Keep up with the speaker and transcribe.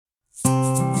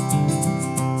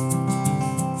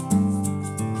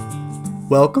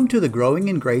Welcome to the Growing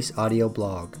in Grace audio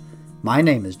blog. My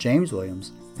name is James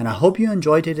Williams, and I hope you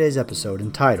enjoyed today's episode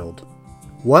entitled,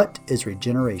 What is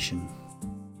Regeneration?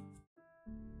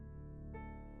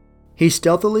 He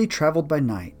stealthily traveled by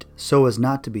night, so as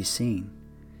not to be seen.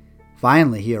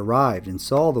 Finally he arrived and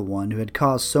saw the one who had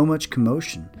caused so much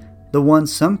commotion, the one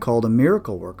some called a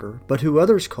miracle worker, but who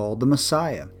others called the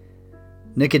Messiah.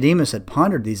 Nicodemus had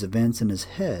pondered these events in his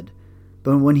head,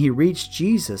 but when he reached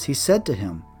Jesus, he said to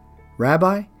him,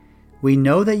 Rabbi, we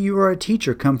know that you are a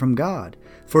teacher come from God,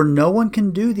 for no one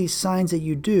can do these signs that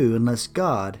you do unless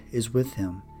God is with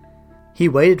him. He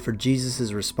waited for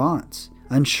Jesus' response,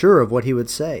 unsure of what he would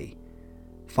say.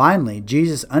 Finally,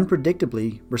 Jesus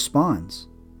unpredictably responds,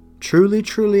 Truly,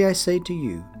 truly, I say to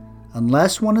you,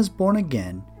 unless one is born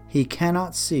again, he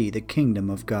cannot see the kingdom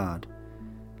of God.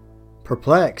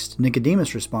 Perplexed,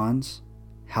 Nicodemus responds,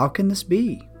 How can this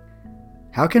be?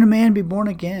 How can a man be born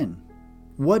again?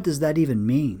 What does that even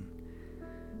mean?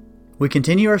 We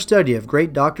continue our study of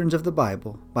Great Doctrines of the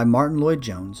Bible by Martin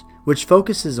Lloyd-Jones, which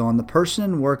focuses on the person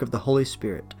and work of the Holy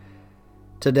Spirit.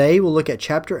 Today we'll look at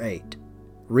Chapter 8,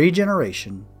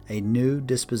 Regeneration, a New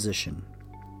Disposition.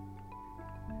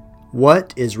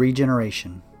 What is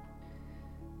regeneration?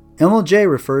 MLJ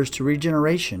refers to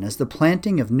regeneration as the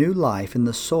planting of new life in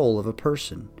the soul of a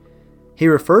person. He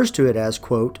refers to it as,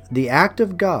 quote, the act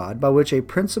of God by which a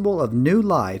principle of new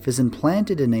life is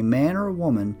implanted in a man or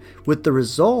woman with the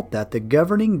result that the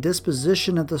governing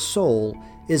disposition of the soul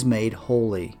is made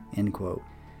holy, end quote.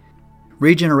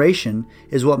 Regeneration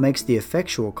is what makes the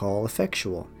effectual call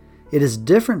effectual. It is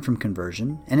different from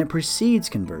conversion, and it precedes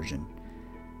conversion.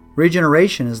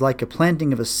 Regeneration is like a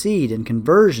planting of a seed, and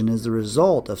conversion is the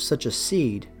result of such a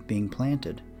seed being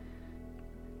planted.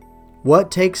 What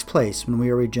takes place when we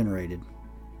are regenerated?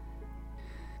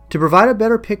 To provide a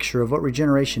better picture of what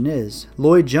regeneration is,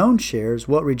 Lloyd-Jones shares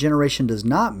what regeneration does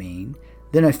not mean,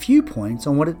 then a few points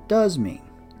on what it does mean.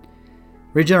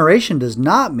 Regeneration does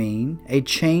not mean a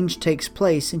change takes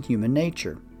place in human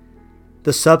nature.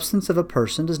 The substance of a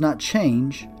person does not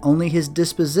change, only his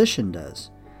disposition does.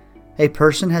 A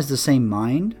person has the same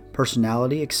mind,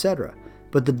 personality, etc.,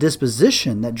 but the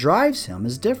disposition that drives him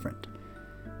is different.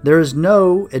 There is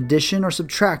no addition or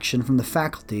subtraction from the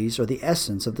faculties or the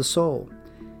essence of the soul.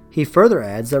 He further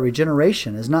adds that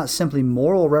regeneration is not simply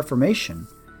moral reformation.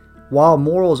 While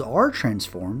morals are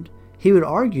transformed, he would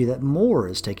argue that more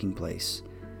is taking place.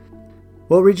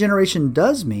 What regeneration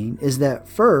does mean is that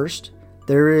first,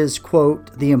 there is,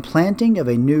 quote, the implanting of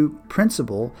a new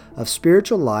principle of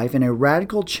spiritual life and a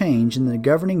radical change in the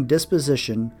governing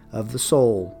disposition of the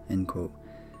soul, end quote.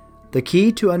 The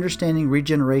key to understanding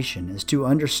regeneration is to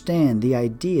understand the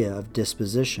idea of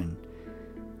disposition.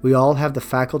 We all have the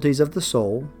faculties of the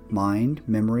soul, mind,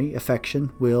 memory,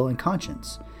 affection, will, and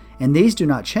conscience, and these do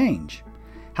not change.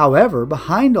 However,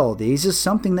 behind all these is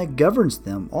something that governs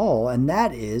them all, and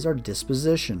that is our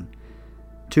disposition.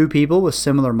 Two people with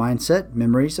similar mindset,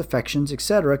 memories, affections,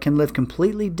 etc. can live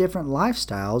completely different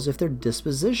lifestyles if their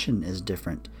disposition is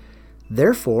different.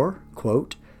 Therefore,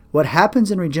 quote, what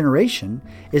happens in regeneration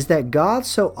is that God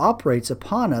so operates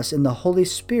upon us in the Holy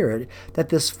Spirit that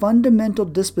this fundamental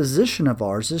disposition of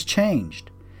ours is changed.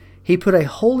 He put a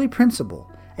holy principle,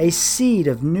 a seed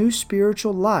of new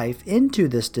spiritual life into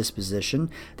this disposition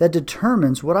that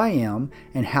determines what I am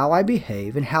and how I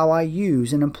behave and how I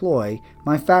use and employ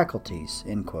my faculties,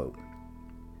 end quote.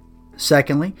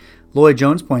 Secondly,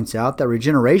 Lloyd-Jones points out that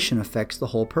regeneration affects the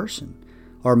whole person.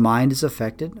 Our mind is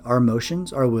affected, our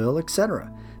emotions, our will,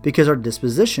 etc., because our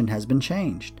disposition has been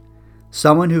changed.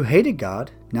 Someone who hated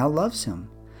God now loves Him.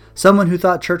 Someone who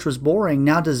thought church was boring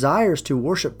now desires to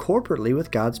worship corporately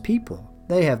with God's people.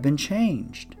 They have been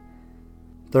changed.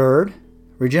 Third,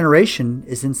 regeneration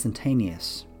is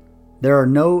instantaneous. There are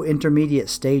no intermediate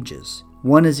stages.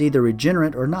 One is either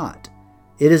regenerate or not.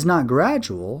 It is not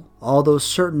gradual, although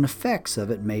certain effects of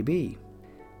it may be.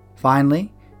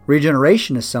 Finally,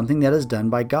 regeneration is something that is done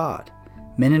by God.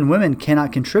 Men and women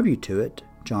cannot contribute to it,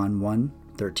 John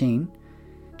 1:13.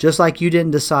 Just like you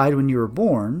didn't decide when you were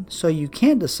born, so you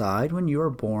can't decide when you are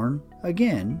born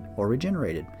again or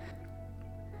regenerated.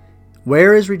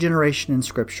 Where is regeneration in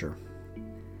Scripture?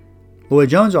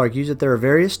 Lloyd-Jones argues that there are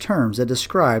various terms that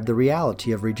describe the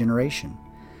reality of regeneration.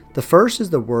 The first is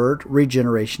the word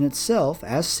regeneration itself,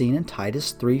 as seen in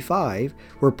Titus 3:5,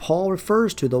 where Paul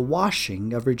refers to the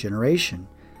washing of regeneration.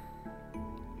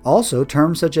 Also,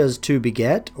 terms such as to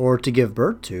beget or to give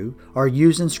birth to are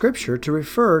used in Scripture to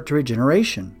refer to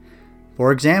regeneration.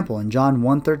 For example, in John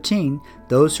 1:13,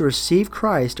 those who receive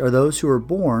Christ are those who are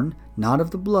born, not of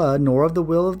the blood, nor of the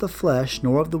will of the flesh,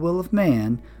 nor of the will of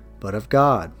man, but of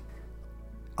God.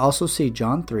 Also see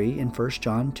John 3 and 1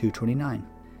 John 2:29.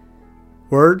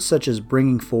 Words such as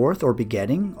bringing forth or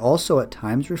begetting also at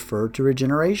times refer to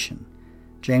regeneration.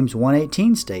 James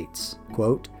 1:18 states,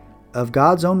 quote, "Of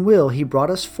God's own will he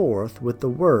brought us forth with the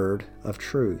word of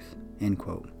truth." End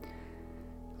quote.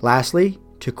 Lastly,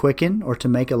 to quicken or to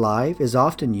make alive is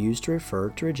often used to refer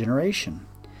to regeneration.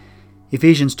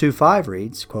 Ephesians 2:5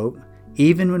 reads, quote,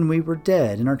 "Even when we were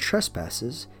dead in our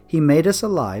trespasses, he made us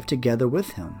alive together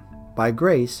with him. By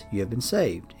grace you have been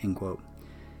saved." End quote.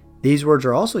 These words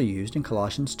are also used in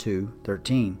Colossians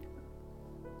 2:13.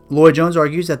 Lloyd-Jones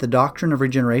argues that the doctrine of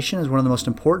regeneration is one of the most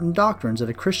important doctrines that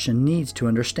a Christian needs to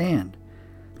understand.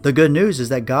 The good news is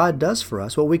that God does for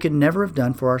us what we could never have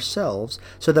done for ourselves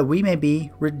so that we may be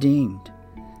redeemed.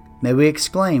 May we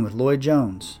exclaim with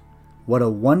Lloyd-Jones, "What a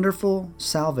wonderful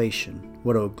salvation,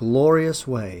 what a glorious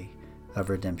way of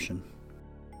redemption."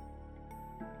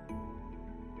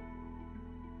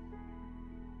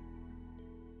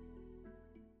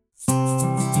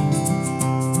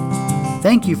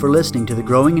 Thank you for listening to the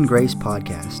Growing in Grace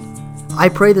podcast. I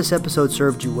pray this episode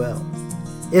served you well.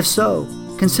 If so,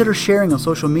 consider sharing on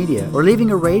social media or leaving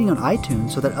a rating on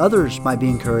iTunes so that others might be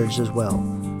encouraged as well.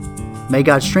 May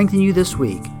God strengthen you this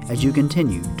week as you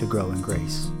continue to grow in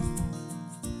grace.